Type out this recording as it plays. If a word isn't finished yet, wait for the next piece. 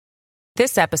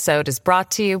This episode is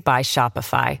brought to you by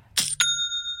Shopify.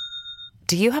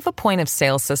 Do you have a point of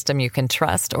sale system you can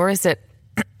trust, or is it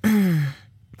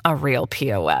a real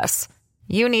POS?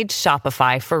 You need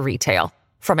Shopify for retail.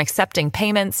 From accepting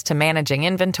payments to managing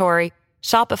inventory,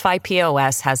 Shopify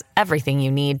POS has everything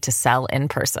you need to sell in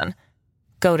person.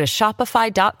 Go to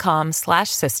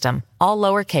shopify.com/system, all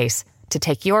lowercase, to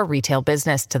take your retail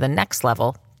business to the next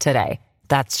level today.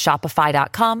 That's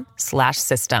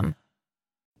shopify.com/system.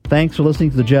 Thanks for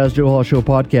listening to the Jazz Joe Hall Show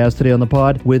podcast. Today on the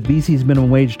pod, with BC's minimum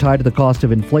wage tied to the cost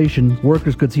of inflation,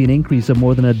 workers could see an increase of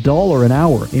more than $1 an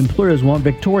hour. Employers want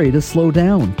Victoria to slow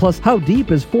down. Plus, how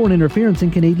deep is foreign interference in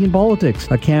Canadian politics?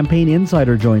 A campaign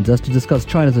insider joins us to discuss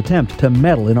China's attempt to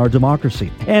meddle in our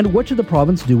democracy. And what should the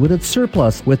province do with its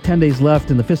surplus? With 10 days left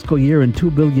in the fiscal year and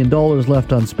 $2 billion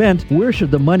left unspent, where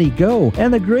should the money go?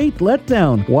 And the great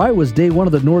letdown. Why was day one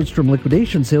of the Nordstrom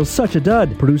Liquidation Sale such a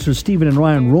dud? Producers Stephen and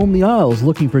Ryan roam the aisles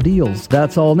looking for deals.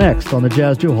 That's all next on the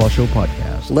Jazz Joe Hall Show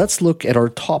podcast. Let's look at our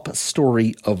top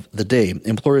story of the day.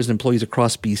 Employers and employees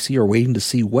across BC are waiting to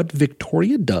see what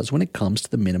Victoria does when it comes to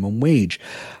the minimum wage.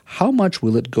 How much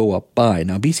will it go up by?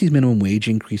 Now, BC's minimum wage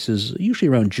increases usually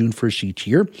around June 1st each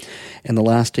year, and the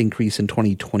last increase in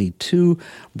 2022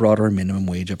 brought our minimum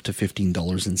wage up to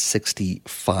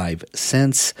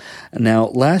 $15.65. Now,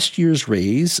 last year's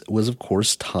raise was, of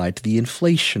course, tied to the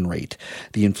inflation rate.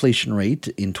 The inflation rate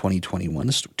in 2021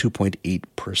 is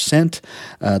 2.8%.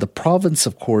 The province,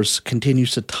 of course,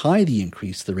 continues to tie the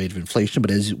increase to the rate of inflation,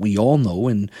 but as we all know,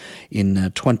 in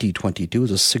 2022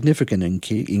 was a significant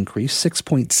increase,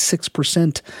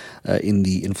 6.6% in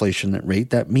the inflation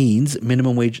rate. That means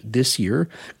minimum wage this year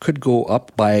could go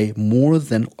up by more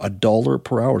than $1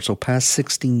 per hour, so past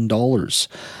 $16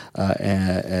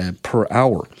 per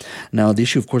hour. Now, the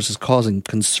issue, of course, is causing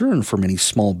concern for many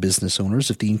small business owners.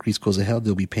 If the increase goes ahead,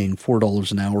 they'll be paying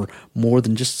 $4 an hour more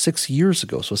than just 6 years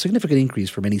ago. So a significant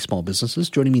increase for many small businesses.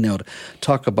 Joining me now to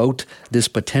talk about this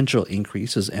potential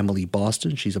increase is Emily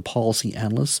Boston. She's a policy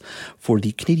analyst for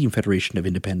the Canadian Federation of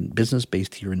Independent Business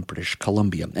based here in British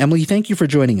Columbia. Emily, thank you for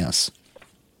joining us.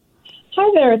 Hi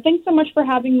there. Thanks so much for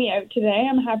having me out today.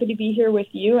 I'm happy to be here with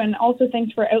you. And also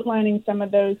thanks for outlining some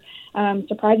of those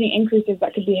surprising increases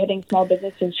that could be hitting small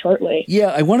businesses shortly. Yeah,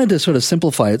 I wanted to sort of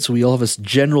simplify it so we all have a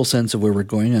general sense of where we're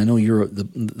going. I know you're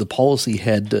the policy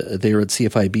head there at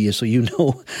CFIB, so you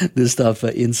know this stuff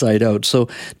inside out. So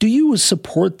do you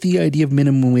support the idea of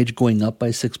minimum wage going up by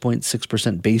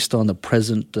 6.6% based on the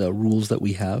present rules that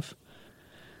we have?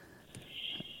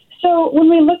 So when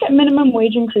we look at minimum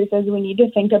wage increases, we need to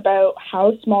think about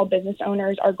how small business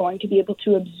owners are going to be able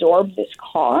to absorb this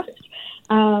cost.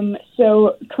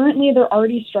 So currently they're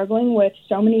already struggling with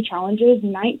so many challenges.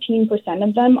 19%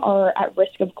 of them are at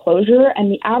risk of closure,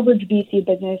 and the average BC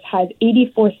business has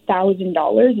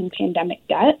 $84,000 in pandemic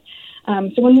debt.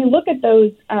 So when we look at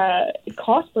those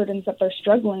cost burdens that they're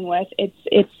struggling with,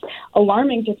 it's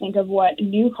alarming to think of what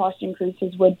new cost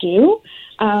increases would do.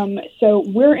 So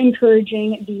we're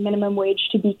encouraging the minimum wage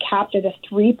to be capped at a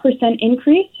 3%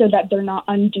 increase so that they're not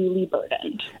unduly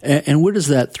burdened. And where does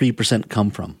that 3% come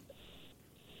from?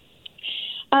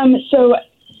 So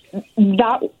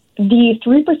that the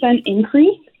 3%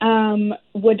 increase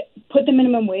would put the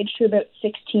minimum wage to about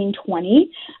 $16.20.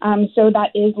 So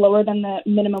that is lower than the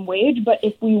minimum wage. But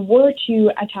if we were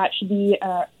to attach the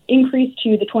increase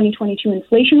to the 2022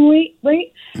 inflation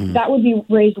rate, that would be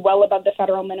raised well above the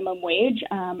federal minimum wage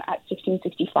at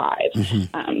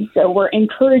 $16.65. So we're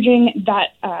encouraging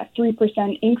that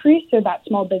 3% increase so that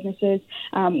small businesses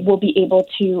will be able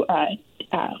to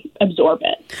absorb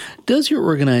it. Does your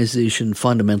organization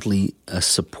fundamentally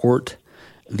support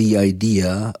the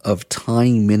idea of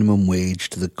tying minimum wage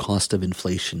to the cost of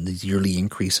inflation, these yearly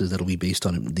increases that will be based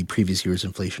on the previous year's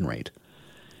inflation rate?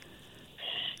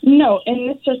 No, in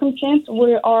this circumstance,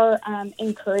 we are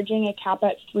encouraging a cap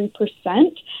at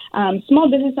 3%. Small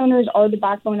business owners are the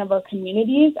backbone of our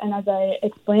communities, and as I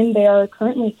explained, they are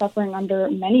currently suffering under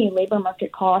many labor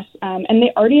market costs, and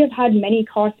they already have had many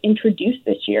costs introduced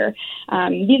this year.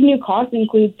 These new costs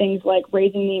include things like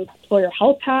raising the employer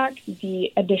health tax,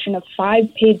 the addition of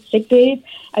 5 paid sick days,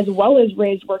 as well as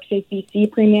raised WorkSafe BC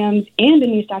premiums and a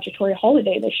new statutory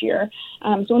holiday this year.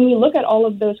 So when we look at all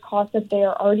of those costs that they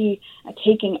are already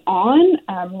taking on,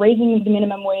 raising the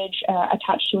minimum wage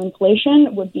attached to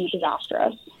inflation would be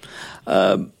disastrous.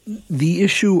 The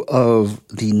issue of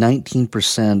the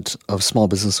 19% of small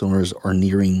business owners are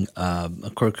nearing,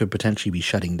 could potentially be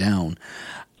shutting down.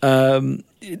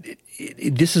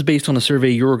 This is based on a survey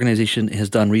your organization has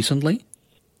done recently?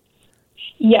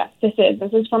 Yes, this is.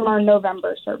 This is from our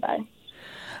November survey.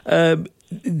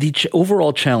 the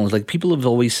overall challenge, like people have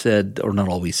always said, or not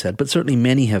always said, but certainly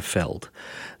many have felt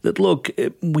that, look,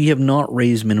 we have not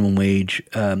raised minimum wage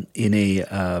in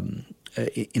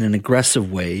an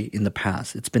aggressive way in the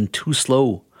past. It's been too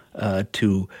slow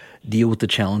to deal with the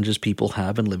challenges people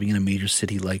have in living in a major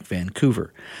city like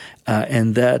Vancouver,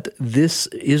 and that this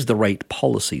is the right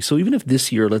policy. So even if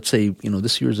this year, let's say,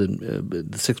 this year's the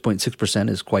 6.6%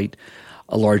 is quite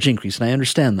a large increase, and I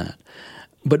understand that.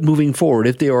 But moving forward,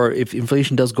 if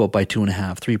inflation does go up by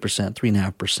 2.5%, 3%,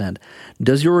 3.5%,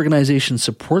 does your organization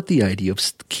support the idea of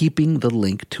keeping the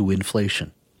link to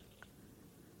inflation?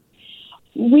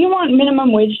 We want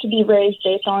minimum wage to be raised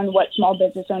based on what small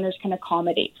business owners can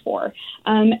accommodate for.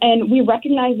 And we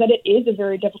recognize that it is a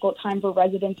very difficult time for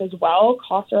residents as well.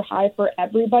 Costs are high for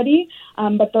everybody,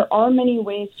 but there are many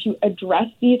ways to address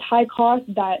these high costs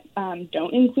that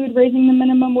don't include raising the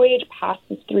minimum wage past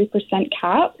this 3%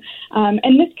 cap.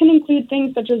 And this can include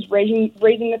things such as raising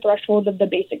the threshold of the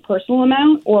basic personal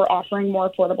amount or offering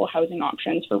more affordable housing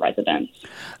options for residents.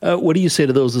 What do you say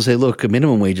to those who say, look, a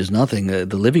minimum wage is nothing, the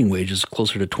living wage is closer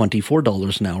to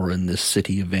 $24 an hour in this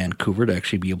city of Vancouver to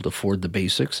actually be able to afford the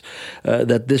basics,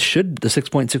 that the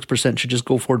 6.6% should just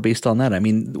go forward based on that? I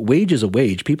mean, wage is a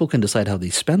wage. People can decide how they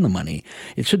spend the money.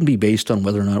 It shouldn't be based on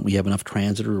whether or not we have enough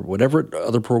transit or whatever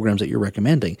other programs that you're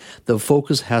recommending. The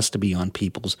focus has to be on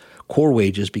people's core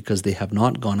wages because they have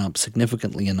not gone up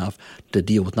significantly enough to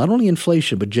deal with not only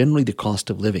inflation, but generally the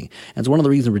cost of living. And it's one of the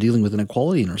reasons we're dealing with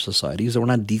inequality in our society is that we're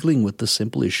not dealing with the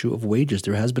simple issue of wages.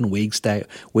 There has been wage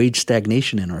stagnation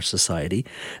in our society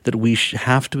that we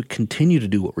have to continue to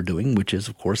do what we're doing, which is,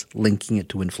 of course, linking it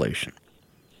to inflation.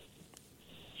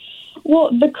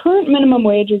 Well, the current minimum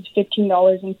wage is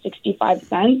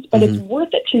 $15.65, but it's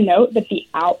worth it to note that the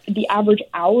average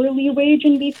hourly wage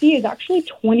in BC is actually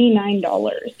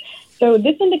 $29. So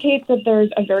this indicates that there's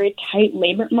a very tight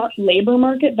labor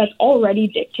market that's already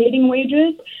dictating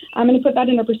wages. I'm going to put that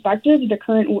into perspective. The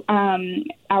current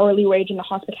hourly wage in the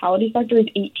hospitality sector is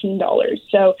 $18.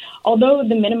 So although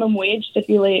the minimum wage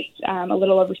stipulates a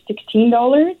little over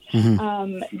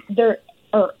 $16, there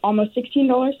or almost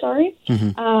 $16, sorry,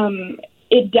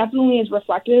 it definitely is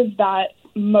reflective that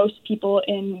most people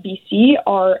in BC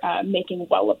are making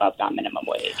well above that minimum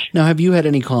wage. Now, have you had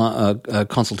any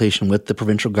consultation with the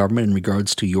provincial government in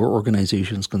regards to your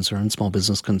organization's concerns, small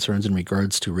business concerns, in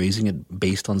regards to raising it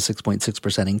based on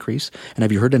 6.6% increase? And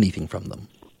have you heard anything from them?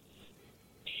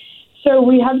 So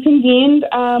we have convened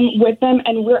with them,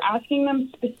 and we're asking them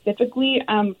specifically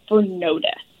for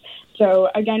notice. So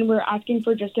again, we're asking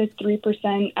for just a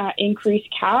 3% increase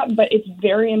cap, but it's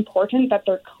very important that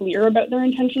they're clear about their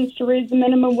intentions to raise the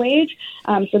minimum wage,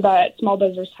 so that small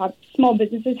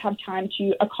businesses have time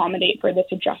to accommodate for this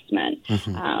adjustment.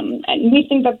 And we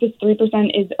think that this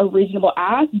 3% is a reasonable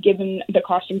ask, given the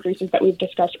cost increases that we've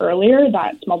discussed earlier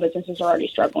that small businesses are already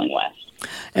struggling with.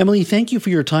 Emily, thank you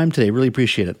for your time today. Really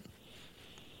appreciate it.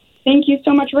 Thank you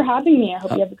so much for having me. I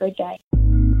hope you have a great day.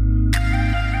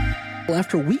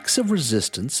 After weeks of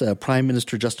resistance, Prime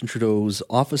Minister Justin Trudeau's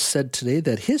office said today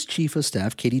that his chief of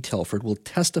staff, Katie Telford, will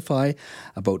testify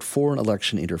about foreign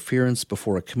election interference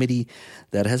before a committee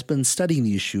that has been studying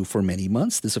the issue for many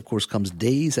months. This, of course, comes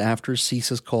days after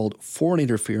CSIS called foreign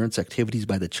interference activities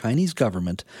by the Chinese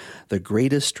government the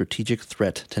greatest strategic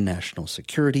threat to national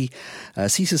security.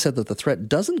 CSIS said that the threat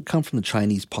doesn't come from the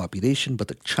Chinese population, but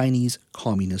the Chinese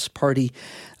Communist Party,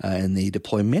 and they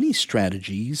deploy many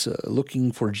strategies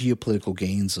looking for geopolitical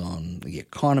gains on the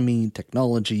economy,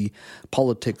 technology,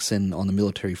 politics, and on the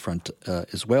military front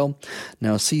as well.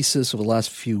 Now, CSIS over the last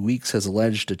few weeks has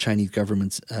alleged the Chinese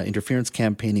government's interference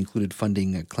campaign included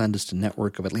funding a clandestine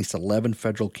network of at least 11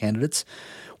 federal candidates,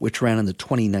 which ran in the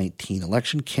 2019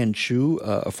 election. Ken Chu,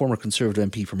 a former Conservative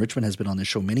MP from Richmond, has been on this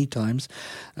show many times,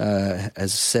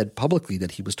 has said publicly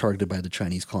that he was targeted by the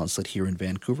Chinese consulate here in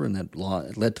Vancouver, and that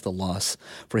led to the loss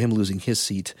for him losing his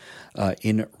seat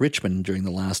in Richmond during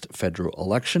the last federal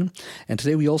election. And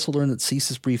today we also learned that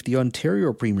CSIS briefed the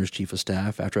Ontario Premier's chief of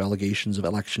staff after allegations of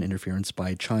election interference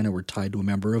by China were tied to a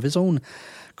member of his own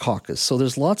caucus. So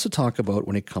there's lots to talk about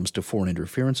when it comes to foreign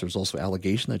interference. There's also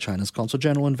allegation that China's Consul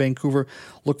General in Vancouver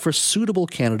looked for suitable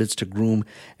candidates to groom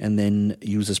and then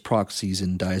use as proxies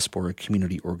in diaspora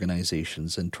community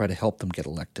organizations and try to help them get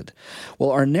elected. Well,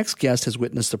 our next guest has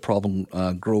witnessed the problem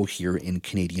grow here in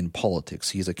Canadian politics.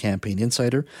 He is a campaign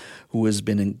insider who has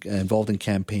been involved in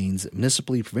campaigns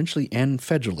municipally, provincially, and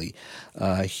federally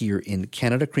here in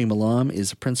Canada. Kareem Alam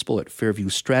is a principal at Fairview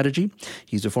Strategy.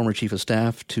 He's a former chief of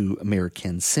staff to Mayor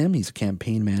Ken Sim. He's a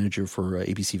campaign manager for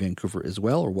ABC Vancouver as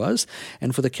well, or was,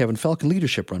 and for the Kevin Falcon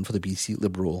leadership run for the BC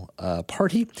Liberal Liberal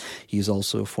Party. He is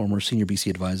also a former senior BC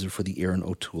advisor for the Aaron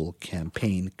O'Toole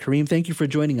campaign. Kareem, thank you for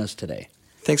joining us today.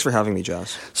 Thanks for having me,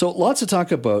 Jazz. So lots to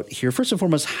talk about here. First and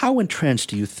foremost, how entrenched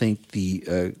do you think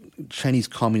the Chinese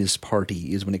Communist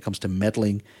Party is when it comes to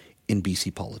meddling in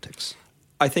BC politics?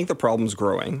 I think the problem's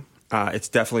growing. It's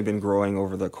definitely been growing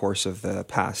over the course of the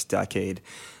past decade.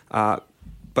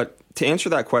 But to answer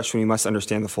that question, we must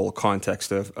understand the full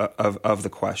context of the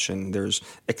question. There's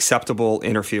acceptable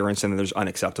interference and then there's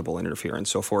unacceptable interference.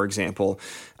 So, for example,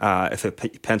 if a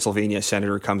Pennsylvania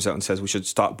senator comes out and says we should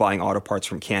stop buying auto parts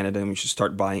from Canada and we should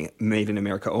start buying made in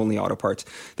America only auto parts,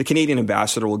 the Canadian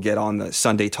ambassador will get on the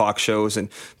Sunday talk shows and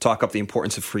talk up the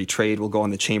importance of free trade. Will go on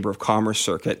the Chamber of Commerce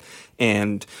circuit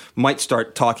and might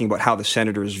start talking about how the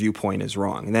senator's viewpoint is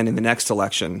wrong. And then in the next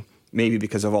election, maybe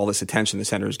because of all this attention the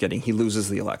senator is getting, he loses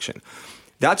the election.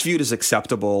 That's viewed as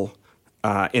acceptable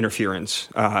interference,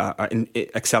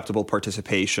 acceptable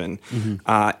participation.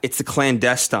 Mm-hmm. It's the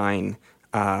clandestine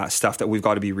stuff that we've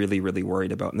got to be really, really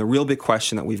worried about. And the real big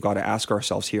question that we've got to ask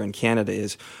ourselves here in Canada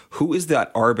is, who is that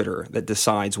arbiter that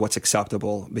decides what's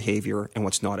acceptable behavior and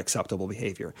what's not acceptable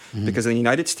behavior? Mm-hmm. Because in the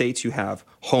United States, you have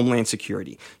Homeland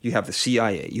Security, you have the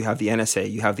CIA, you have the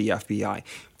NSA, you have the FBI.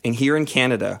 And here in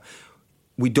Canada,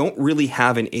 we don't really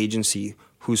have an agency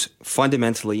who's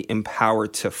fundamentally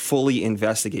empowered to fully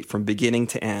investigate from beginning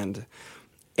to end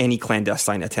any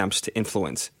clandestine attempts to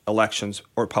influence elections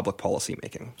or public policy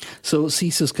making. So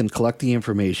CSIS can collect the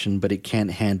information, but it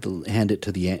can't hand it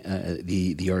to the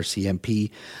RCMP,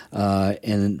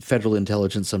 and federal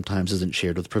intelligence sometimes isn't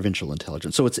shared with provincial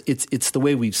intelligence. So it's the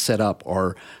way we've set up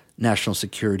our national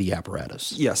security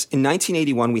apparatus. Yes. In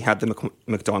 1981, we had the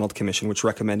MacDonald Commission, which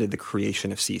recommended the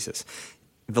creation of CSIS.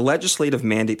 The legislative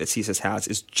mandate that CSIS has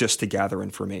is just to gather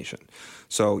information.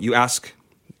 So you ask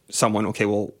someone, okay,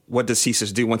 well, what does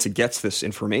CSIS do once it gets this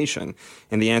information?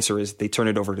 And the answer is they turn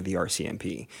it over to the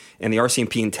RCMP. And the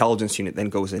RCMP intelligence unit then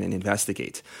goes in and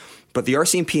investigates. But the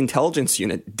RCMP intelligence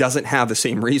unit doesn't have the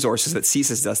same resources that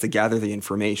CSIS does to gather the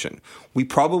information. We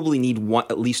probably need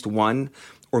at least one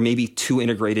or maybe two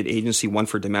integrated agency, one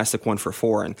for domestic, one for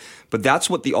foreign. But that's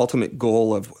what the ultimate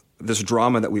goal of this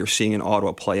drama that we are seeing in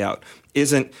Ottawa play out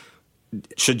isn't,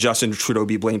 should Justin Trudeau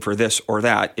be blamed for this or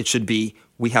that? It should be,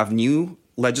 we have new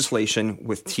legislation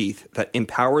with teeth that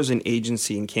empowers an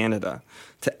agency in Canada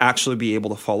to actually be able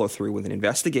to follow through with an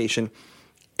investigation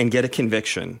and get a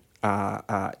conviction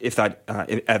if that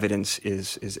evidence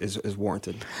is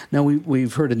warranted. Now,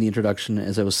 we've heard in the introduction,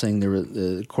 as I was saying, there were,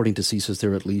 according to CSIS,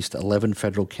 there were at least 11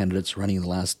 federal candidates running in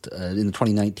the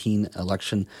 2019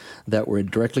 election that were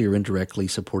directly or indirectly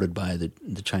supported by the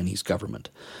Chinese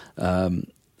government.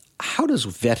 How does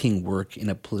vetting work in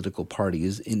a political party?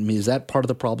 Is that part of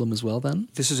the problem as well then?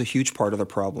 This is a huge part of the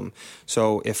problem.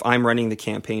 So if I'm running the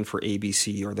campaign for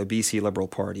ABC or the BC Liberal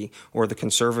Party or the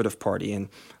Conservative Party and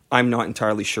I'm not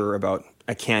entirely sure about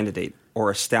a candidate or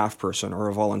a staff person or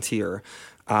a volunteer,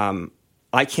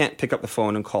 I can't pick up the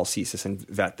phone and call CSIS and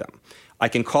vet them. I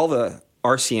can call the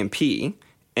RCMP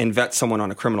and vet someone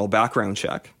on a criminal background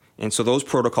check. And so those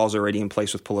protocols are already in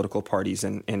place with political parties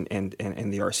and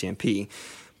the RCMP.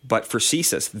 But for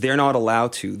CSIS, they're not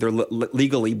allowed to. They're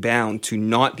legally bound to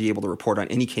not be able to report on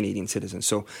any Canadian citizen.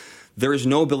 So there is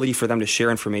no ability for them to share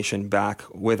information back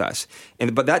with us.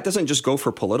 But that doesn't just go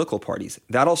for political parties.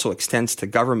 That also extends to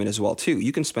government as well, too.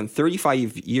 You can spend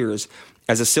 35 years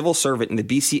as a civil servant in the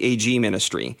BC AG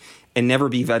ministry and never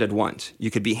be vetted once. You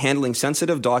could be handling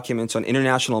sensitive documents on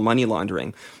international money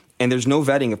laundering, and there's no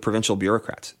vetting of provincial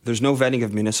bureaucrats. There's no vetting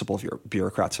of municipal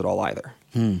bureaucrats at all either.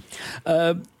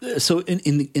 So,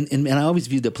 and I always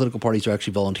view that political parties are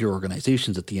actually volunteer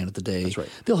organizations at the end of the day. That's right.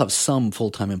 They'll have some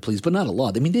full-time employees, but not a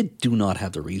lot. I mean, they do not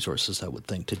have the resources, I would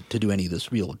think, to do any of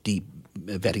this real deep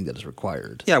vetting that is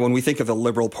required. Yeah, when we think of the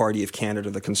Liberal Party of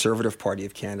Canada, the Conservative Party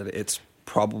of Canada, it's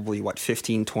probably,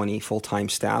 15, 20 full-time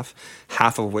staff,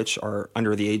 half of which are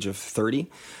under the age of 30.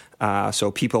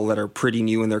 So people that are pretty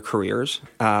new in their careers.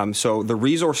 So the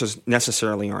resources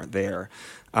necessarily aren't there,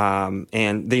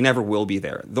 and they never will be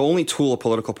there. The only tool a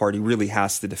political party really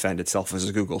has to defend itself is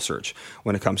a Google search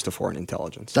when it comes to foreign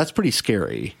intelligence. That's pretty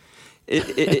scary.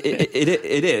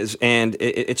 It is, and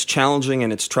it's challenging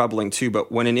and it's troubling too.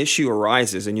 But when an issue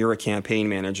arises and you're a campaign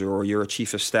manager or you're a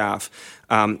chief of staff,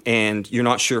 and you're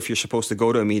not sure if you're supposed to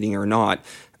go to a meeting or not,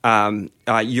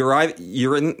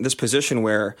 you're in this position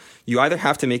where you either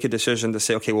have to make a decision to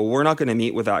say, okay, well, we're not going to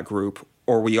meet with that group,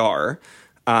 or we are,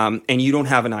 and you don't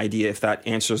have an idea if that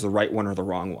answer is the right one or the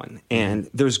wrong one. And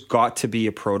there's got to be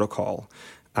a protocol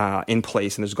in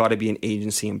place, and there's got to be an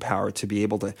agency empowered to be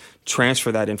able to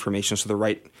transfer that information so the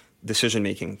right decision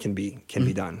making can be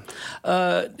done.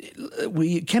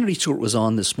 Kennedy Stewart was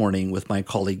on this morning with my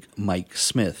colleague Mike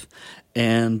Smith,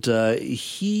 and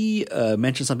he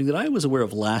mentioned something that I was aware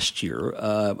of last year.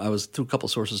 I was, through a couple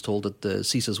of sources, told that the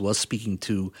CSIS was speaking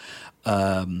to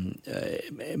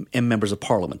members of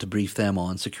Parliament to brief them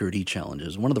on security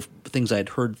challenges. One of the things I had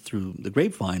heard through the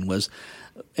grapevine was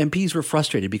MPs were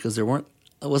frustrated because there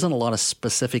wasn't a lot of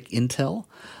specific intel,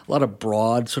 a lot of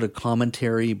broad sort of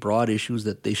commentary, broad issues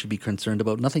that they should be concerned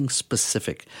about, nothing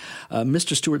specific.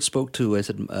 Mr. Stewart spoke to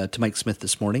Mike Smith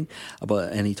this morning,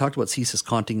 and he talked about CSIS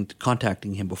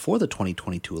contacting him before the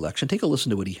 2022 election. Take a listen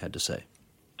to what he had to say.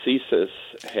 CSIS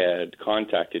had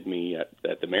contacted me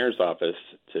at the mayor's office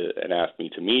and asked me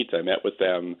to meet. I met with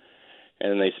them,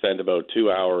 and they spent about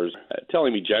 2 hours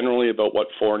telling me generally about what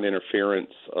foreign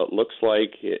interference looks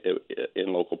like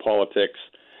in local politics,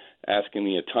 asking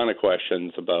me a ton of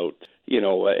questions about,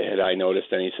 had I noticed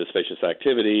any suspicious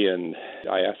activity? And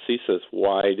I asked CSIS,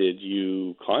 why did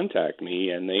you contact me?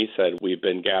 And they said, we've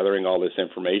been gathering all this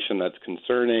information that's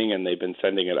concerning, and they've been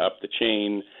sending it up the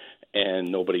chain,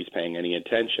 and nobody's paying any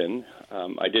attention.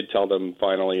 I did tell them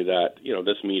finally that,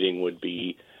 this meeting would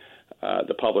be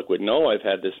the public would know I've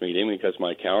had this meeting because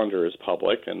my calendar is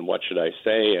public, and what should I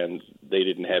say? And they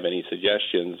didn't have any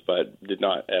suggestions, but did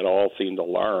not at all seem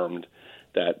alarmed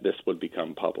that this would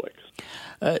become public.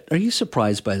 Are you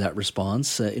surprised by that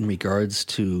response in regards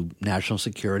to national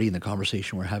security and the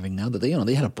conversation we're having now? That they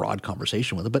had a broad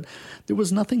conversation with it, but there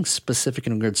was nothing specific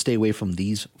in regards to stay away from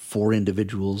these 4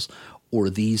 individuals or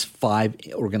these 5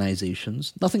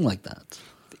 organizations, nothing like that.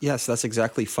 Yes, that's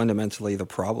exactly fundamentally the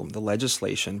problem. The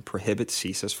legislation prohibits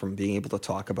CSIS from being able to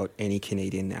talk about any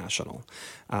Canadian national.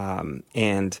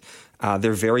 And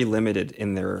they're very limited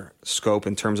in their scope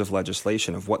in terms of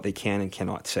legislation of what they can and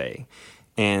cannot say.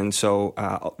 And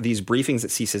so these briefings that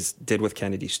CSIS did with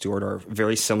Kennedy Stewart are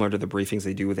very similar to the briefings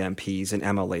they do with MPs and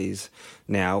MLAs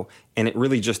now. And it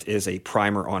really just is a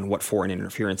primer on what foreign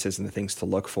interference is and the things to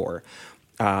look for.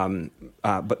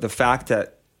 But the fact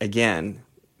that, again,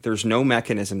 there's no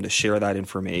mechanism to share that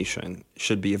information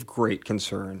should be of great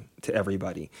concern to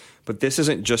everybody. But this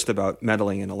isn't just about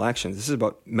meddling in elections. This is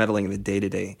about meddling in the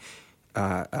day-to-day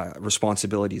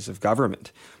responsibilities of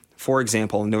government. For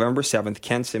example, on November 7th,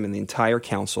 Ken Sim and the entire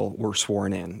council were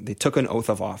sworn in. They took an oath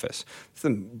of office. It's the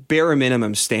bare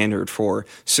minimum standard for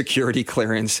security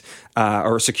clearance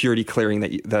or security clearing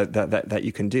that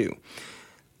you can do.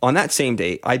 On that same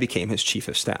day, I became his chief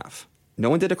of staff. No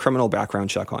one did a criminal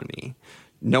background check on me.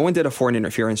 No one did a foreign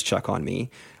interference check on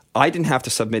me. I didn't have to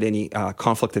submit any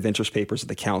conflict of interest papers that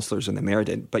the councillors and the mayor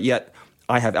did, but yet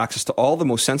I have access to all the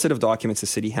most sensitive documents the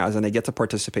city has, and I get to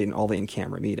participate in all the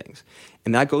in-camera meetings.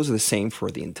 And that goes the same for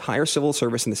the entire civil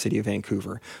service in the city of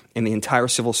Vancouver and the entire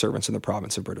civil servants in the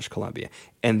province of British Columbia.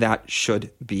 And that should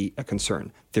be a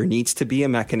concern. There needs to be a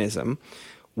mechanism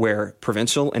where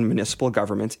provincial and municipal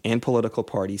governments and political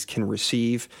parties can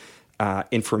receive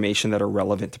information that are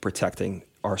relevant to protecting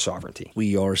our sovereignty.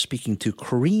 We are speaking to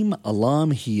Kareem Alam.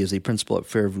 He is a principal at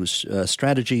Fairview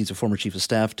Strategy. He's a former chief of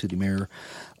staff to the mayor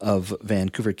of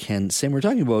Vancouver, Ken Sim. We're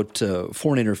talking about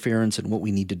foreign interference and what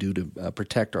we need to do to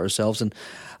protect ourselves. And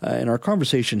our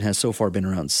conversation has so far been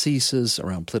around CSIS,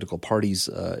 around political parties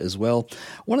as well.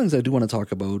 One of the things I do want to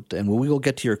talk about, and we will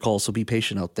get to your call, so be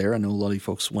patient out there. I know a lot of you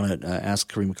folks want to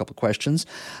ask Kareem a couple of questions.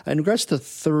 In regards to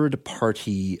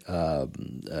third-party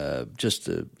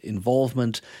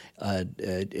involvement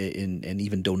and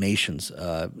even donations.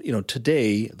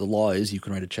 Today the law is you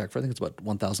can write a check for, I think it's about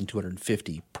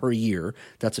 $1,250 per year.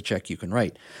 That's a check you can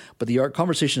write. But the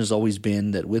conversation has always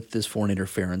been that with this foreign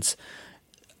interference,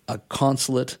 a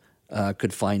consulate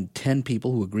could find 10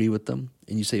 people who agree with them,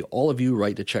 and you say, all of you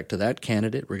write a check to that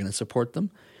candidate, we're going to support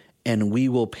them, and we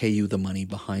will pay you the money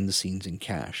behind the scenes in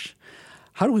cash.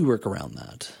 How do we work around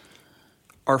that?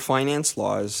 Our finance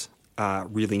laws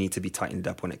really need to be tightened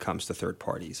up when it comes to third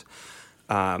parties.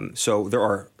 So there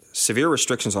are severe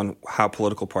restrictions on how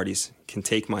political parties can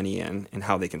take money in and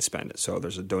how they can spend it. So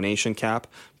there's a donation cap,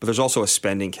 but there's also a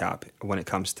spending cap when it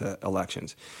comes to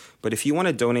elections. But if you want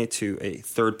to donate to a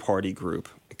third-party group,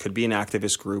 it could be an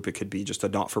activist group, it could be just a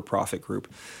not-for-profit group,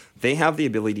 they have the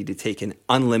ability to take in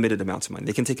unlimited amounts of money.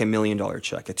 They can take $1 million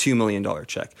check, a $2 million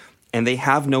check, and they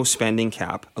have no spending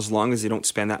cap as long as they don't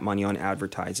spend that money on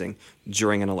advertising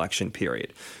during an election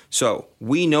period. So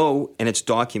we know, and it's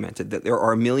documented, that there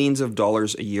are millions of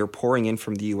dollars a year pouring in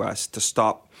from the U.S. to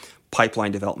stop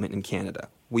pipeline development in Canada.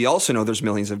 We also know there's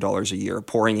millions of dollars a year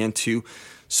pouring in to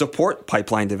support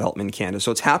pipeline development in Canada.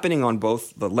 So it's happening on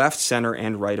both the left, center,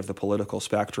 and right of the political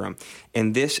spectrum.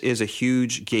 And this is a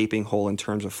huge gaping hole in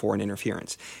terms of foreign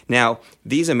interference. Now,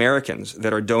 these Americans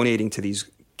that are donating to these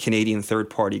Canadian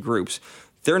third-party groups,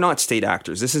 they're not state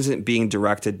actors. This isn't being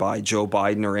directed by Joe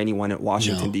Biden or anyone at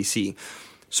Washington, D.C.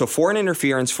 So foreign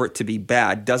interference, for it to be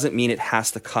bad, doesn't mean it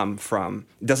has to come from,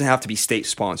 it doesn't have to be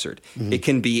state-sponsored. Mm-hmm. It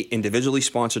can be individually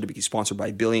sponsored. It can be sponsored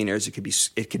by billionaires. It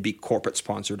could be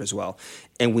corporate-sponsored as well.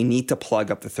 And we need to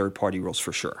plug up the third-party rules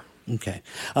for sure. Okay.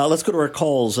 Let's go to our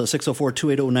calls,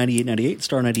 604-280-9898,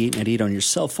 star 9898 on your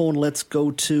cell phone. Let's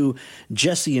go to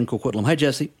Jesse in Coquitlam. Hi,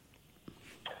 Jesse.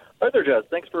 Hi there, Jazz.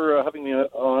 Thanks for having me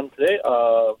on today.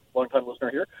 Long-time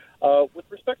listener here. With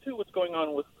respect to what's going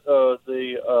on with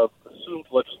the assumed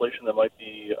legislation that might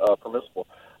be permissible,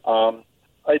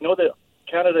 I know that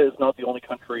Canada is not the only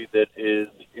country that is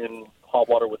in hot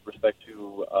water with respect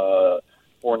to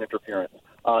foreign interference.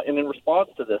 And in response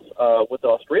to this, what the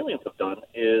Australians have done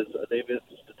is they've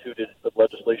instituted the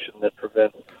legislation that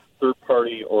prevents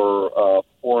third-party or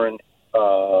foreign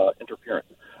interference.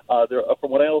 From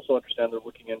what I also understand, they're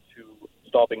looking into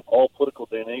stopping all political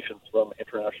donations from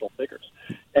international figures.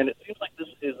 And it seems like this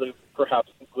is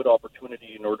perhaps a good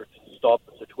opportunity in order to stop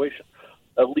the situation,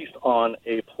 at least on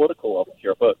a political level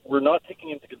here. But we're not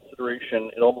taking into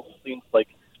consideration, it almost seems like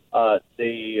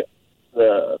the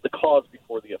cause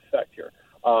before the effect here.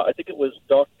 I think it was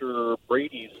Dr.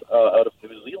 Brady's out of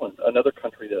New Zealand, another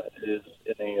country that is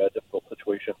in a difficult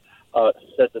situation,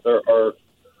 said that there are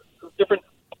different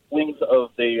wings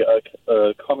of the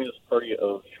Communist Party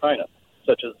of China,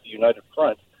 such as the United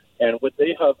Front, and what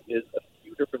they have is a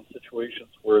few different situations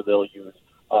where they'll use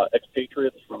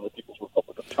expatriates from the People's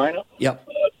Republic of China. Yep.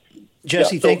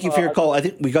 Jesse, thank you for your call. I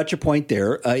think we got your point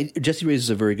there. Jesse raises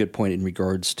a very good point in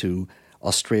regards to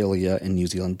Australia and New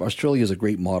Zealand. Australia is a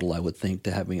great model, I would think,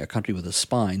 to having a country with a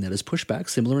spine that has pushed back,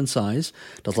 similar in size,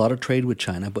 does a lot of trade with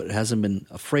China, but it hasn't been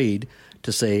afraid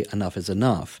to say enough is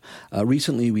enough.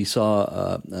 Recently, we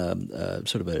saw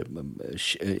sort of an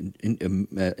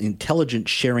intelligent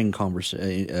sharing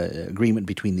agreement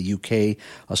between the UK,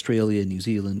 Australia, New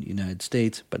Zealand, United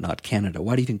States, but not Canada.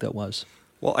 Why do you think that was?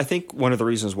 Well, I think one of the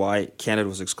reasons why Canada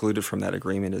was excluded from that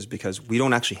agreement is because we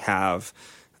don't actually have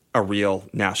a real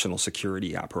national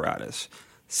security apparatus.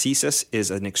 CSIS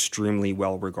is an extremely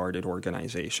well-regarded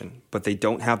organization, but they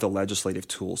don't have the legislative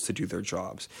tools to do their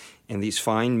jobs. And these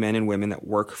fine men and women that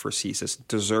work for CSIS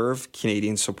deserve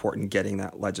Canadian support in getting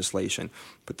that legislation.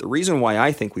 But the reason why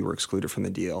I think we were excluded from the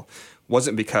deal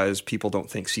wasn't because people don't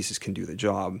think CSIS can do the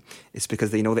job. It's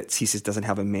because they know that CSIS doesn't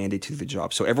have a mandate to do the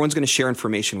job. So everyone's going to share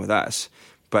information with us,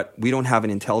 but we don't have an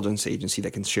intelligence agency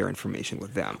that can share information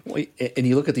with them. And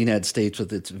you look at the United States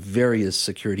with its various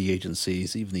security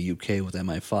agencies, even the UK with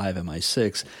MI5,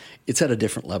 MI6, it's at a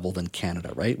different level than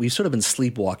Canada, right? We've sort of been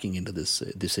sleepwalking into this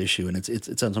issue, and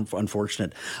it's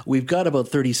unfortunate. We've got about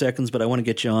 30 seconds, but I want to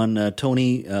get you on.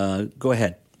 Tony, go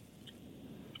ahead.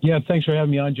 Yeah, thanks for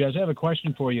having me on, Jazz. I have a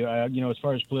question for you. As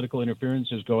far as political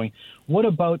interference is going, what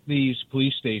about these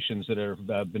police stations that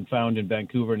have been found in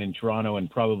Vancouver and in Toronto and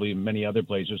probably many other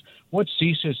places? What's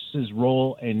CSIS's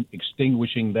role in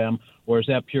extinguishing them, or is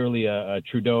that purely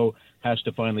Trudeau has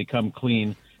to finally come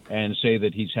clean and say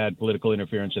that he's had political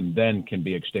interference and then can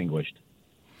be extinguished?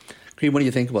 Creed, what do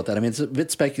you think about that? I mean, it's a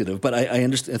bit speculative, but I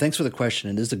understand. Thanks for the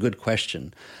question. It is a good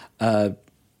question. Could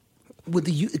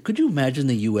you imagine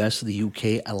the U.S. or the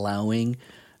U.K. allowing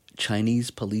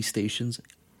Chinese police stations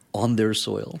on their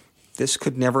soil? This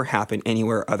could never happen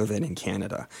anywhere other than in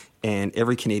Canada. And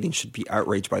every Canadian should be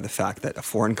outraged by the fact that a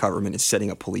foreign government is setting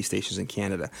up police stations in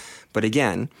Canada. But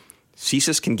again,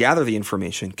 CSIS can gather the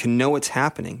information, can know what's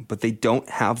happening, but they don't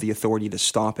have the authority to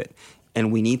stop it.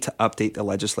 And we need to update the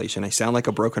legislation. I sound like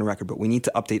a broken record, but we need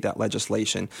to update that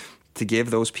legislation to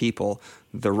give those people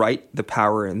the right, the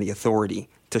power, and the authority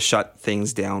to shut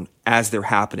things down as they're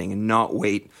happening and not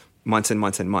wait months and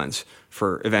months and months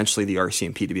for eventually the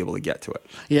RCMP to be able to get to it.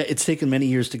 Yeah, it's taken many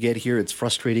years to get here. It's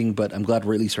frustrating, but I'm glad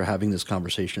we're at least having this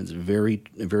conversation. It's very,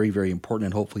 very, very important,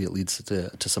 and hopefully it leads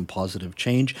to some positive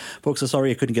change. Folks, I'm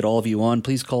sorry I couldn't get all of you on.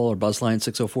 Please call our buzz line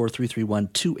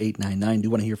 604-331-2899. Do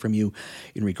want to hear from you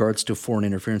in regards to foreign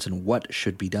interference and what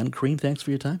should be done. Kareem, thanks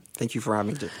for your time. Thank you for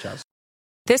having me, Chaz.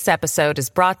 This episode is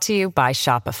brought to you by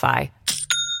Shopify.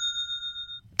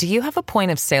 Do you have a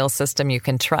point of sale system you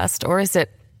can trust, or is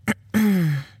it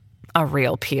a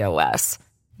real POS?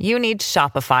 You need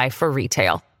Shopify for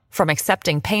retail. From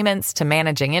accepting payments to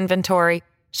managing inventory,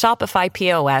 Shopify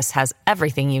POS has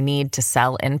everything you need to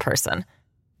sell in person.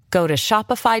 Go to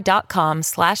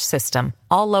shopify.com/system,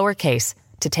 all lowercase,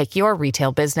 to take your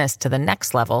retail business to the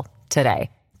next level today.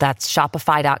 That's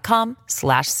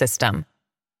shopify.com/system.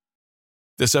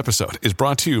 This episode is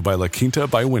brought to you by La Quinta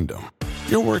by Wyndham.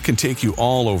 Your work can take you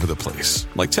all over the place,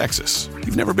 like Texas.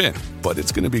 You've never been, but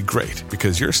it's going to be great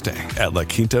because you're staying at La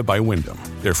Quinta by Wyndham.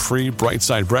 Their free Bright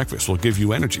Side breakfast will give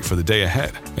you energy for the day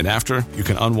ahead. And after, you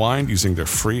can unwind using their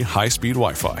free high-speed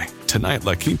Wi-Fi. Tonight,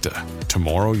 La Quinta.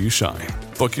 Tomorrow, you shine.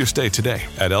 Book your stay today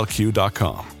at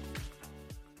lq.com.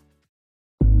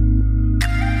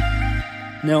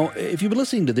 Now, if you've been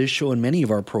listening to this show and many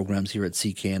of our programs here at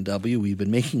CKNW, we've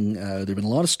been making, there have been a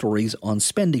lot of stories on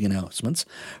spending announcements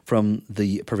from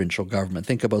the provincial government.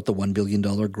 Think about the $1 billion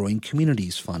Growing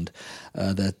Communities Fund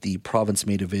that the province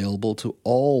made available to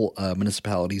all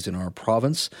municipalities in our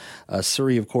province.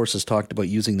 Surrey, of course, has talked about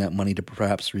using that money to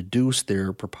perhaps reduce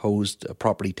their proposed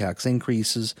property tax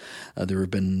increases. There have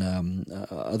been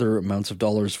other amounts of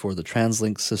dollars for the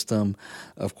TransLink system,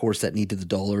 of course, that needed the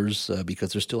dollars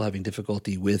because they're still having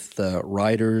difficulty with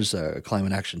riders,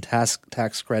 climate action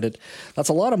tax credit. That's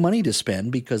a lot of money to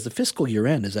spend because the fiscal year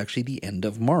end is actually the end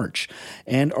of March.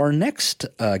 And our next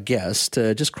guest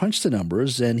just crunched the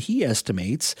numbers, and he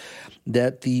estimates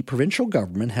that the provincial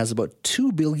government has about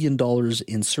 $2 billion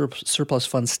in surplus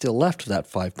funds still left of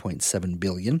that $5.7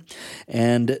 billion,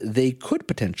 and they could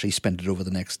potentially spend it over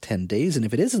the next 10 days. And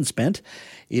if it isn't spent,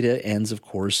 it ends, of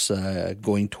course,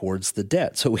 going towards the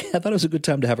debt. So I thought it was a good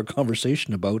time to have a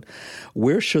conversation about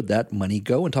where should that money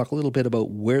go and talk a little bit about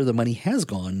where the money has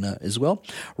gone as well.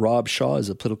 Rob Shaw is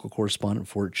a political correspondent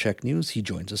for Czech News. He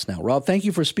joins us now. Rob, thank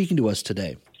you for speaking to us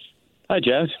today. Hi,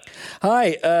 Jeff.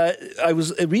 Hi. I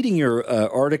was reading your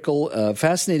article,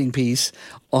 fascinating piece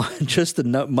on just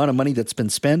the amount of money that's been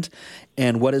spent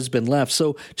and what has been left.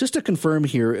 So just to confirm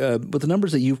here, with the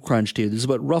numbers that you've crunched here, there's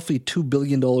about roughly $2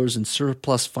 billion in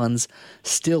surplus funds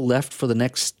still left for the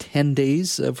next 10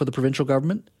 days for the provincial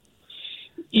government?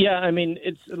 Yeah, I mean,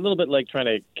 it's a little bit like trying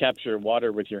to capture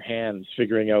water with your hands,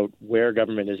 figuring out where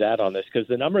government is at on this, because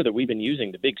the number that we've been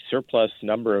using, the big surplus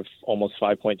number of almost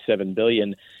 $5.7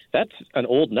 billion, that's an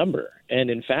old number. And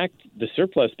in fact, the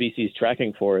surplus BC is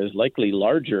tracking for is likely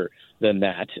larger than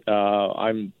that.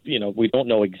 We don't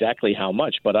know exactly how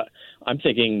much, but I'm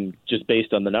thinking just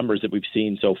based on the numbers that we've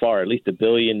seen so far, at least $1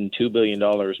 billion, $2 billion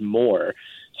more.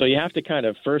 So you have to kind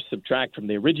of first subtract from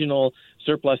the original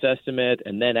surplus estimate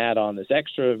and then add on this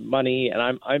extra money.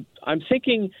 And I'm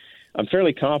thinking, I'm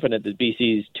fairly confident that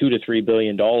BC's $2 to $3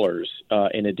 billion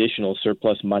in additional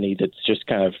surplus money that's just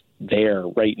kind of there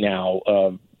right now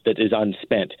that is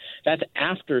unspent. That's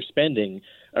after spending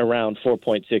around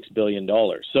 $4.6 billion.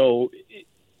 So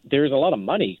there's a lot of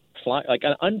money, like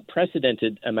an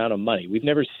unprecedented amount of money. We've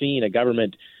never seen a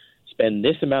government spend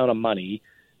this amount of money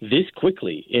this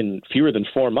quickly in fewer than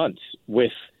 4 months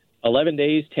with 11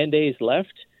 days, 10 days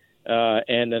left,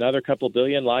 and another couple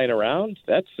billion lying around.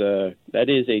 That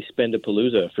is a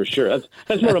spendapalooza for sure.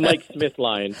 That's more a Mike Smith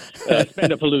line,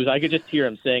 spendapalooza. I could just hear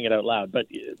him saying it out loud. But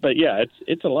yeah,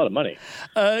 it's a lot of money.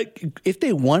 If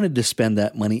they wanted to spend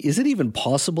that money, is it even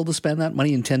possible to spend that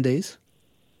money in 10 days?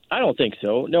 I don't think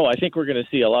so. No, I think we're going to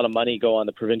see a lot of money go on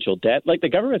the provincial debt. Like the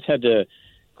government's had to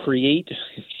create,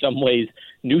 in some ways,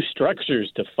 new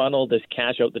structures to funnel this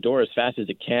cash out the door as fast as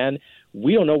it can.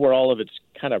 We don't know where all of it's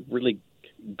kind of really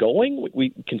going.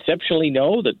 We conceptually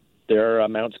know that there are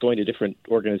amounts going to different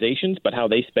organizations, but how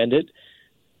they spend it,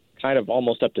 kind of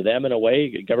almost up to them in a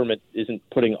way. The government isn't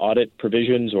putting audit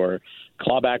provisions or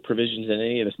clawback provisions in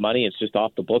any of this money. It's just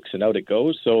off the books and out it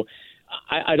goes. So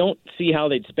I don't see how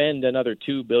they'd spend another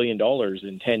 $2 billion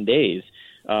in 10 days.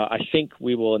 I think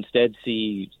we will instead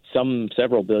see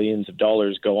several billions of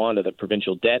dollars go on to the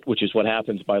provincial debt, which is what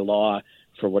happens by law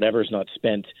for whatever's not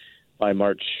spent by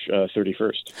March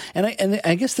 31st. And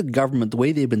I guess the government, the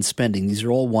way they've been spending, these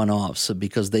are all one-offs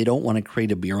because they don't want to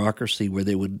create a bureaucracy where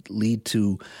they would lead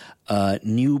to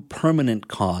new permanent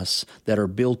costs that are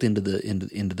built into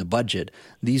the budget.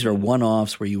 These are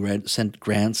one-offs where you sent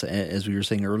grants, as we were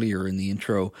saying earlier in the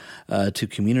intro, to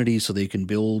communities so they can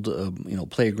build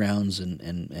playgrounds and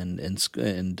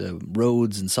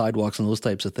roads and sidewalks and those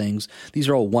types of things. These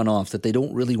are all one-offs that they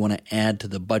don't really want to add to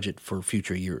the budget for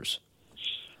future years.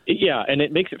 Yeah, and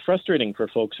it makes it frustrating for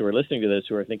folks who are listening to this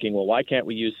who are thinking, well, why can't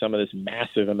we use some of this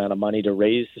massive amount of money to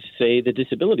raise, say, the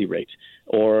disability rate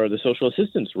or the social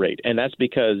assistance rate? And that's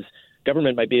because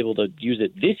government might be able to use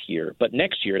it this year, but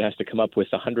next year it has to come up with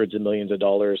the hundreds of millions of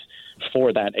dollars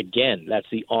for that again. That's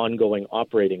the ongoing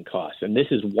operating costs. And this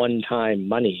is one-time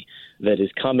money that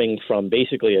is coming from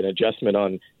basically an adjustment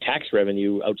on tax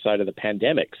revenue outside of the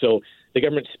pandemic. So the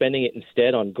government's spending it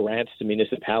instead on grants to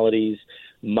municipalities,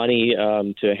 money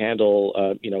to handle,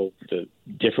 the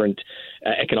different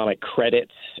economic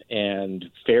credits and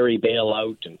ferry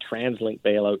bailout and TransLink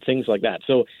bailout, things like that.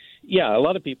 So, yeah, a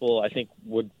lot of people, I think,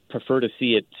 would prefer to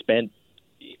see it spent,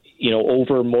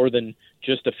 over more than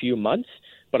just a few months,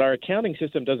 but our accounting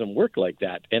system doesn't work like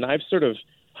that. And I've sort of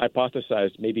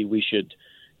hypothesized maybe we should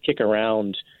kick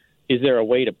around, is there a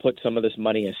way to put some of this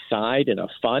money aside in a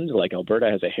fund, like Alberta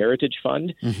has a heritage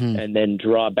fund, and then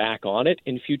draw back on it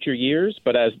in future years?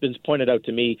 But as been pointed out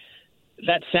to me,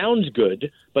 that sounds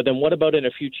good, but then what about in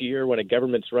a future year when a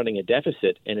government's running a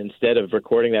deficit, and instead of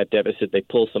recording that deficit, they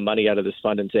pull some money out of this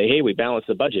fund and say, hey, we balance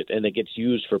the budget, and it gets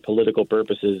used for political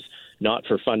purposes, not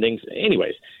for funding.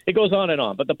 Anyways, it goes on and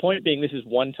on. But the point being, this is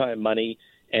one-time money,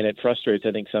 and it frustrates,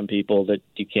 I think, some people that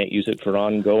you can't use it for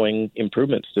ongoing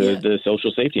improvements to the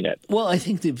social safety net. Well, I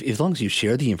think as long as you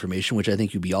share the information, which I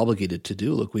think you'd be obligated to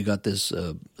do. Look, we got this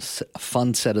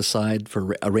fund set aside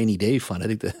for a rainy day fund. I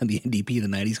think the NDP in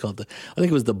the 90s called I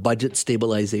think it was the Budget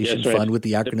Stabilization Fund with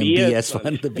the acronym BS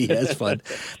fund, the BS fund.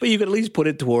 But you could at least put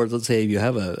it towards, let's say, if you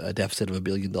have a deficit of $1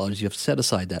 billion, you have to set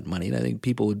aside that money. And I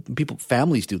think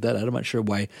families do that. I'm not sure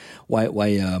why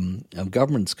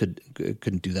governments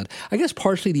couldn't do that. I guess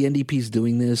partially the NDP is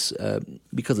doing this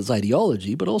because it's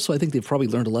ideology, but also I think they've probably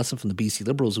learned a lesson from the BC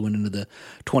Liberals who went into the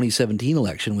 2017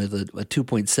 election with a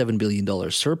 $2.7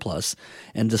 billion surplus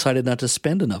and decided not to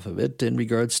spend enough of it in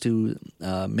regards to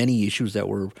many issues that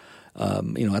were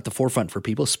at the forefront for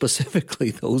people, specifically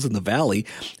those in the Valley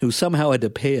who somehow had to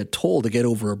pay a toll to get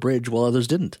over a bridge while others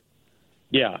didn't.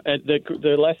 Yeah, and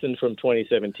the lesson from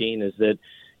 2017 is that,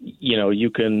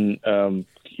 you can,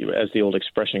 as the old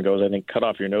expression goes, I think, cut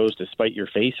off your nose to spite your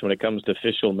face when it comes to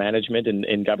fiscal management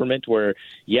in government, where,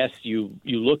 yes, you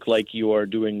look like you are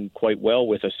doing quite well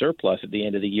with a surplus at the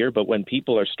end of the year, but when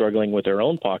people are struggling with their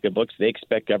own pocketbooks, they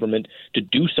expect government to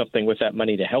do something with that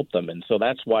money to help them. And so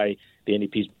that's why the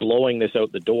NDP is blowing this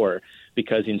out the door,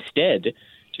 because instead,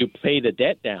 to pay the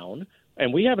debt down,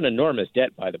 and we have an enormous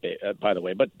debt, by the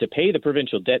way, but to pay the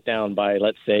provincial debt down by,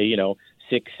 let's say,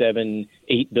 $6, $7,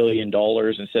 $8 billion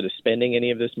instead of spending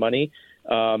any of this money,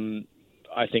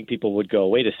 I think people would go,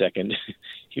 wait a second,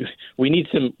 we need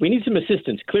some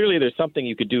assistance. Clearly, there's something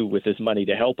you could do with this money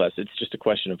to help us. It's just a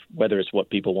question of whether it's what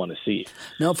people want to see.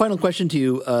 Now, final question to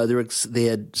you. They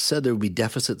had said there would be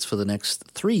deficits for the next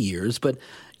 3 years, but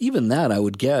even that, I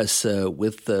would guess,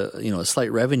 with a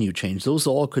slight revenue change, those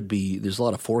all could be. There's a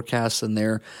lot of forecasts in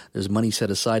there. There's money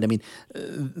set aside. I mean,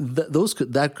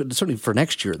 that could certainly for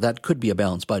next year. That could be a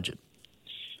balanced budget.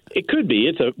 It could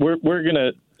be. We're going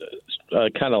to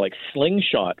kind of like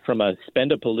slingshot from a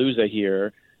spendapalooza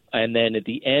here, and then at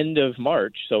the end of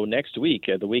March, so next week,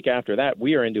 the week after that,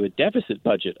 we are into a deficit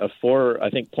budget of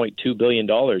 $0.2 billion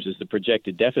is the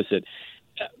projected deficit.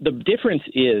 The difference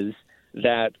is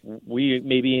that we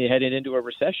may be headed into a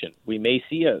recession. We may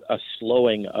see a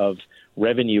slowing of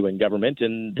revenue in government,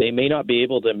 and they may not be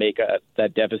able to make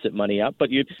that deficit money up. But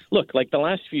look, like the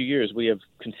last few years, we have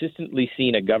consistently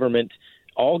seen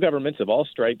all governments of all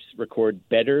stripes record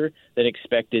better than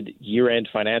expected year-end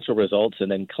financial results and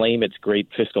then claim it's great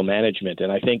fiscal management.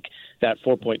 And I think that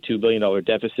 $4.2 billion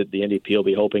deficit the NDP will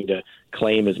be hoping to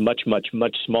claim is much, much,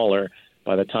 much smaller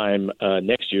by the time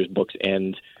next year's books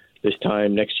end this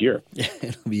time next year.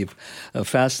 It'll be a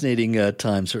fascinating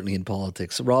time, certainly in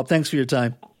politics. Rob, thanks for your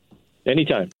time.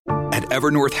 Anytime. At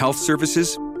Evernorth Health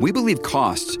Services, we believe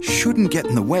costs shouldn't get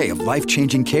in the way of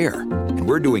life-changing care, and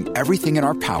we're doing everything in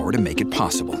our power to make it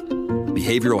possible.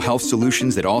 Behavioral health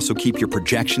solutions that also keep your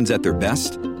projections at their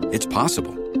best? It's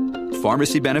possible.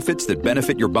 Pharmacy benefits that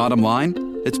benefit your bottom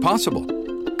line? It's possible.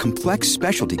 Complex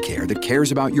specialty care that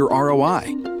cares about your ROI?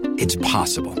 It's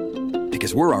possible.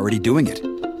 Because we're already doing it.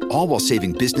 All while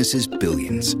saving businesses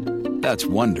billions. That's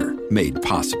Wonder made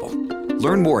possible.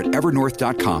 Learn more at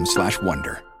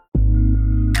evernorth.com/wonder.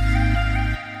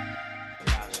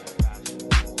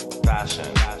 Fashion.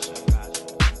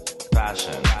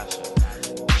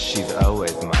 She's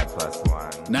always my plus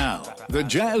one. Now, the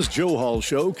Jazz Joe Hall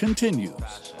Show continues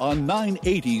on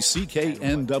 980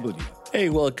 CKNW. Hey,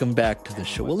 welcome back to the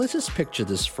show. Well, let's just picture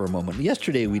this for a moment.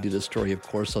 Yesterday, we did a story, of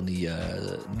course, on the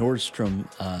Nordstrom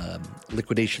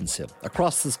Liquidation Sale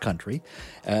across this country.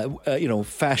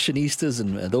 Fashionistas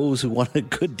and those who want a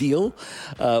good deal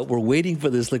were waiting for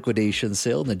this liquidation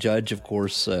sale. And the judge, of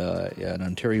course, an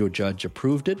Ontario judge,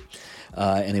 approved it.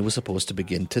 And it was supposed to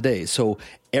begin today. So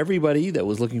everybody that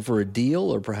was looking for a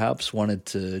deal or perhaps wanted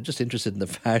to, just interested in the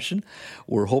fashion,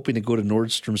 were hoping to go to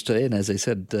Nordstrom's today. And as I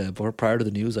said prior to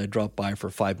the news, I dropped by for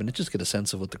 5 minutes, just get a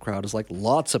sense of what the crowd is like.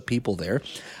 Lots of people there.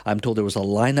 I'm told there was a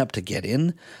lineup to get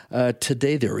in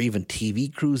today. There were even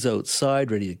TV crews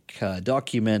outside ready to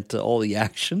document all the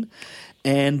action.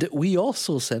 And we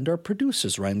also send our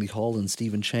producers, Ryan Lee Hall and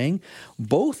Stephen Chang.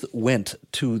 Both went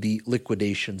to the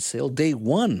liquidation sale, day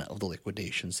one of the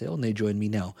liquidation sale, and they join me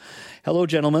now. Hello,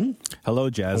 gentlemen.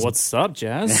 Hello, Jazz. What's up,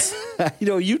 Jazz?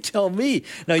 You tell me.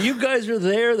 Now, you guys are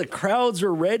there. The crowds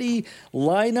are ready.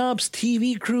 Lineups,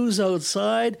 TV crews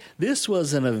outside. This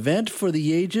was an event for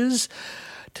the ages.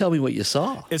 Tell me what you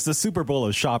saw. It's the Super Bowl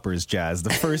of shoppers, Jazz. The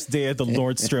first day of the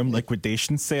Nordstrom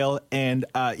Liquidation Sale. And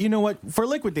you know what? For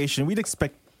liquidation, we'd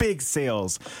expect big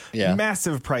sales,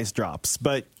 massive price drops.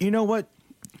 But you know what?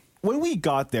 When we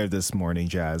got there this morning,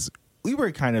 Jazz, we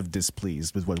were kind of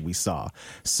displeased with what we saw.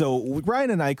 So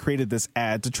Ryan and I created this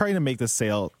ad to try to make the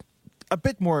sale a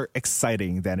bit more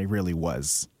exciting than it really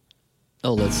was.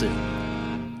 Oh, let's see.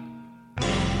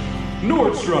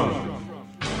 Nordstrom,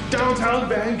 downtown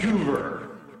Vancouver.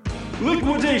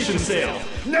 Liquidation sale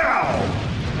now!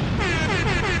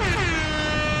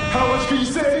 How much can you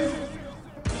save?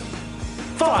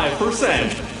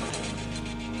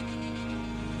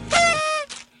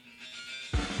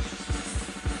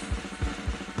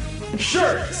 5%.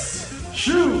 Shirts,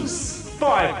 shoes,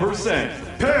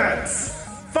 5%. Pants,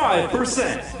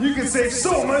 5%. You can save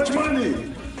so much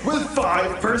money with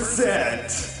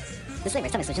 5%. Disclaimer,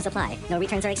 some restrictions apply. No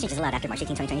returns or exchanges allowed after March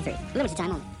 18, 2023. Limited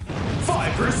time only.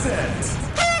 5%.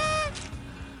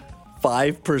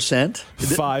 5%?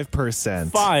 5%.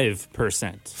 5%.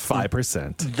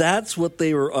 5%. That's what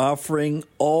they were offering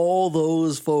all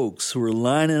those folks who were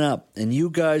lining up. And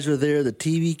you guys are there, the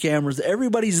TV cameras,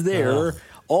 everybody's there,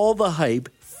 all the hype,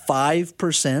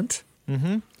 5%?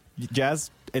 Mm-hmm. Jazz,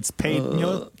 it's paid,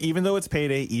 even though it's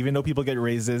payday, even though people get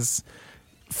raises,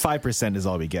 5% is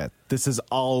all we get. This is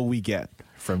all we get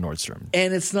from Nordstrom.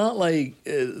 And it's not like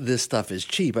this stuff is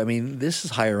cheap. I mean, this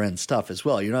is higher end stuff as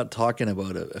well. You're not talking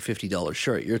about a $50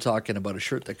 shirt. You're talking about a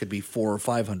shirt that could be $400 or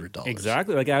 $500.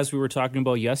 Exactly. Like as we were talking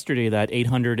about yesterday, that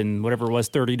 $800 and whatever it was,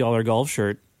 $30 golf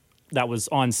shirt that was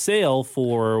on sale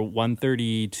for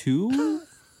 $132.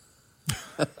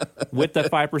 With the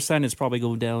 5%, it's probably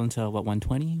going down to what,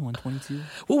 120, 122.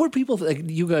 What were people like?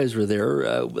 You guys were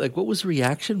there. What was the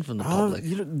reaction from the public?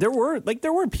 There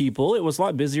were people. It was a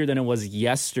lot busier than it was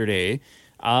yesterday.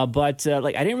 But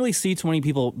I didn't really see too many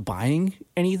people buying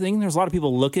anything. There's a lot of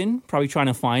people looking, probably trying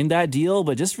to find that deal,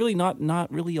 but just really not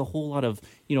really a whole lot of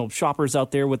shoppers out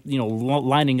there with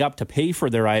lining up to pay for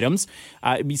their items.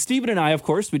 Stephen and I, of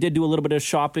course, we did do a little bit of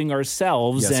shopping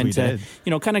ourselves, yes, and we did.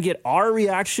 Kind of get our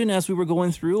reaction as we were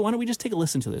going through. Why don't we just take a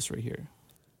listen to this right here?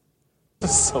 This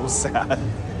is so sad.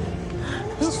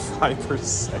 This is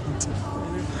 5%.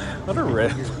 What a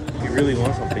rip. You really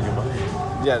want something, you buy.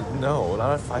 Yeah, no,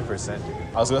 not at 5%, dude.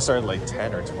 I was gonna start at like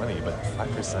 10 or 20, but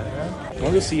 5%, man. I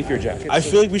want to see if your jacket. I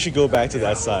feel like we should go back to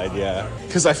that side, yeah.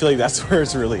 Because I feel like that's where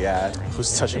it's really at.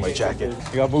 Who's touching my jacket?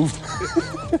 It got moved.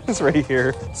 It's right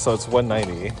here. So it's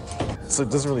 $190. So it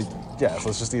doesn't really, so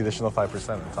it's just the additional 5%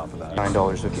 on top of that.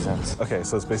 $9.50. Okay,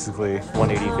 so it's basically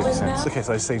 $180.50. Okay,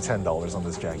 so I saved $10 on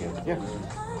this jacket. Yeah.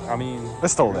 I mean,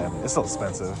 it's still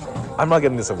expensive. I'm not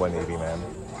getting this at $180, man.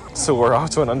 So we're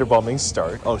off to an underwhelming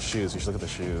start. Oh, shoes. We should look at the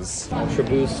shoes. Ultra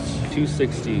Boost,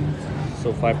 $260.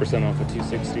 So 5% off of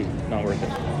 $260. Not worth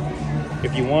it.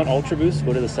 If you want Ultra Boost,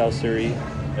 go to the South Surrey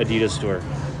Adidas store.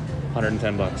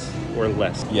 $110 or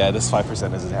less. Yeah, this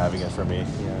 5% isn't having it for me.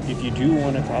 Yeah. If you do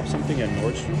want to cop something at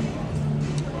Nordstrom,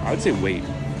 I would say wait.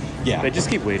 Yeah. Just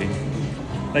keep waiting.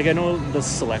 I know the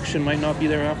selection might not be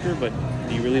there after, but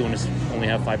do you really want to only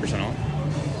have 5% off?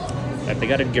 They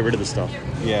got to get rid of the stuff.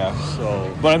 Yeah.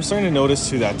 So, but I'm starting to notice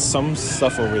too that some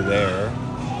stuff over there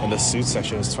in the suit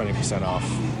section is 20% off.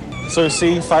 So we're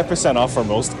seeing 5% off for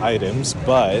most items,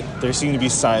 but there seem to be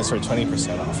signs for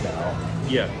 20% off now.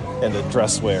 Yeah. And the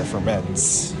dress wear for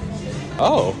men's.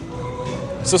 Oh.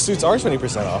 So suits are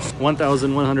 20% off.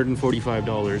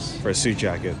 $1,145 for a suit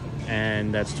jacket.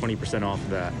 And that's 20% off of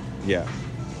that. Yeah.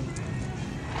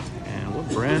 And what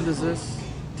brand is this?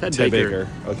 Ted Baker.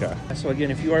 Okay. So again,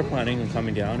 if you are planning on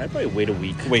coming down, I'd probably wait a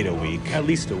week. At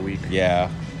least a week. Yeah.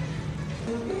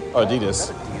 Oh,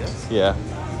 Adidas. Yeah.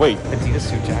 Wait. Adidas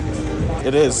suit jacket.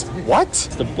 It is. What? It's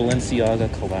the Balenciaga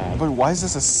collab. But why is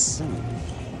this a suit?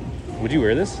 Would you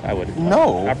wear this? I would.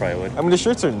 No. I probably would. I mean, the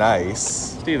shirts are nice.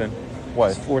 Steven.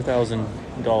 What? It's $4,000.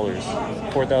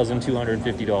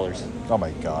 $4,250. Oh my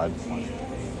God.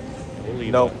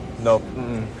 Nope. No.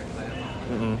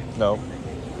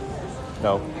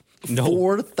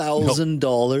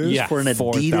 $4,000 for an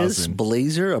Adidas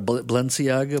blazer, a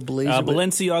Balenciaga blazer?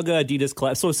 Balenciaga Adidas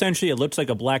collab. So essentially it looks like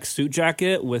a black suit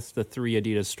jacket with the 3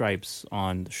 Adidas stripes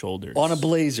on the shoulders. On a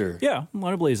blazer? Yeah,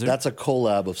 on a blazer. That's a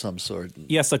collab of some sort.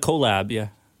 Yes, a collab, yeah.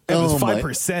 It was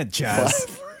 5%, Jazz.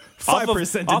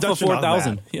 5% off deduction of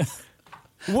 4,000. Yeah.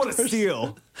 What a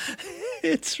steal.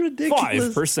 It's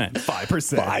ridiculous. 5%.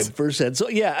 5%. So,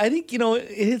 yeah, I think, it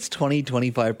hits 20,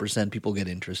 25%. People get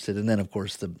interested. And then, of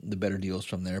course, the better deals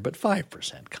from there. But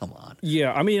 5%, come on.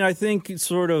 Yeah, I mean, I think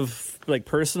sort of like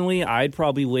personally, I'd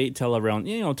probably wait till around,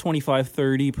 25,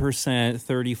 30%,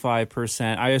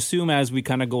 35%. I assume as we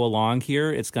kind of go along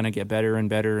here, it's going to get better and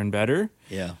better and better.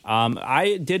 Yeah.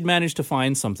 I did manage to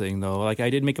find something, though. Like, I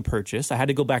did make a purchase. I had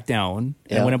to go back down.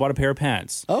 And I went and bought a pair of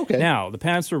pants. Okay. Now, the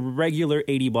pants were regular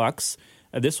 $80.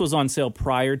 This was on sale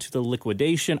prior to the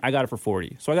liquidation. I got it for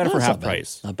 $40, so I got it for half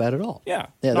price. Not bad at all. Yeah,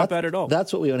 not bad at all.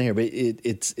 That's what we want to hear,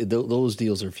 but those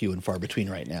deals are few and far between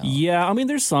right now. Yeah, I mean,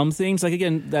 there's some things, like,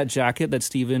 again, that jacket that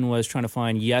Steven was trying to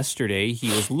find yesterday, he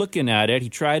was looking at it, he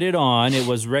tried it on, it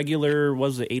was regular, what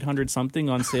was it, 800-something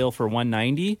on sale for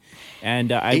 $190,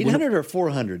 and 800 or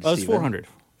 400, it was 400.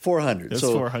 400. It's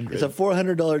so 400. It's a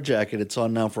 $400 jacket. It's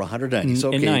on now for $190.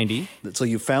 So, and 90. So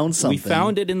you found something. We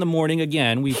found it in the morning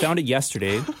again. We found it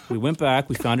yesterday. We went back.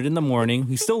 We found it in the morning.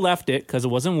 We still left it because it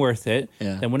wasn't worth it.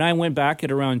 Yeah. Then when I went back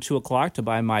at around 2 o'clock to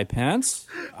buy my pants,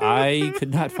 I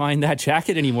could not find that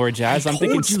jacket anymore, Jazz. I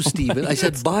told you, Steven. I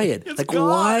said buy it.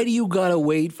 Why do you got to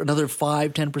wait for another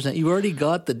 5, 10%? You already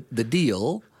got the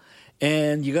deal.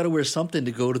 And you got to wear something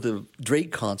to go to the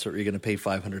Drake concert. You're going to pay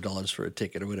 $500 for a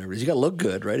ticket or whatever it is. You got to look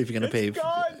good, right? If you're going to pay.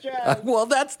 Well,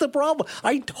 that's the problem.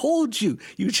 I told you.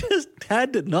 You just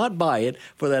had to not buy it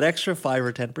for that extra 5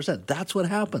 or 10%. That's what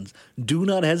happens. Do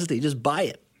not hesitate. Just buy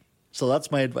it. So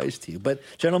that's my advice to you. But,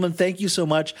 gentlemen, thank you so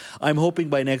much. I'm hoping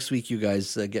by next week you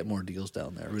guys get more deals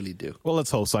down there. I really do. Well,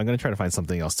 let's hope so. I'm going to try to find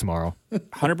something else tomorrow.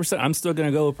 100%. I'm still going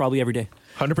to go probably every day.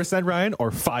 100%, Ryan, or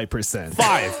 5%?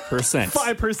 5%.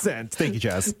 5%. Thank you,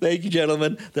 Jazz. Thank you,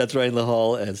 gentlemen. That's Ryan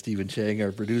Lahal and Stephen Chang,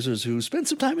 our producers, who spent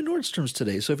some time in Nordstrom's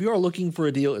today. So if you are looking for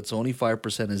a deal, it's only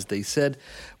 5%, as they said.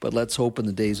 But let's hope in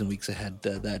the days and weeks ahead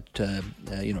that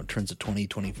turns to 20,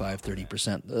 25,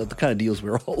 30%. The kind of deals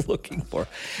we're all looking for.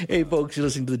 Hey, folks, you're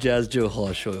listening to the Jazz Joe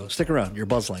Hall Show. Stick around. Your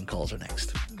Buzzline calls are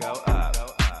next. Go up.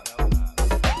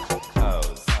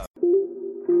 Pose.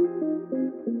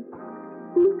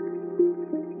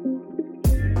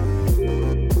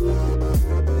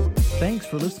 Thanks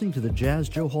for listening to the Jazz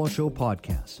Joe Hall Show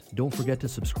podcast. Don't forget to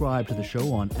subscribe to the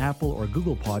show on Apple or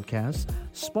Google Podcasts,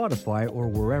 Spotify, or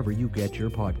wherever you get your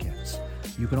podcasts.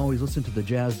 You can always listen to the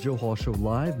Jazz Joe Hall Show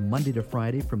live Monday to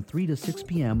Friday from 3 to 6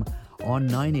 p.m. on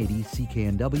 980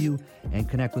 CKNW, and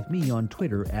connect with me on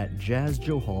Twitter at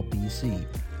JazzJoeHallBC.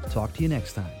 Talk to you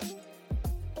next time.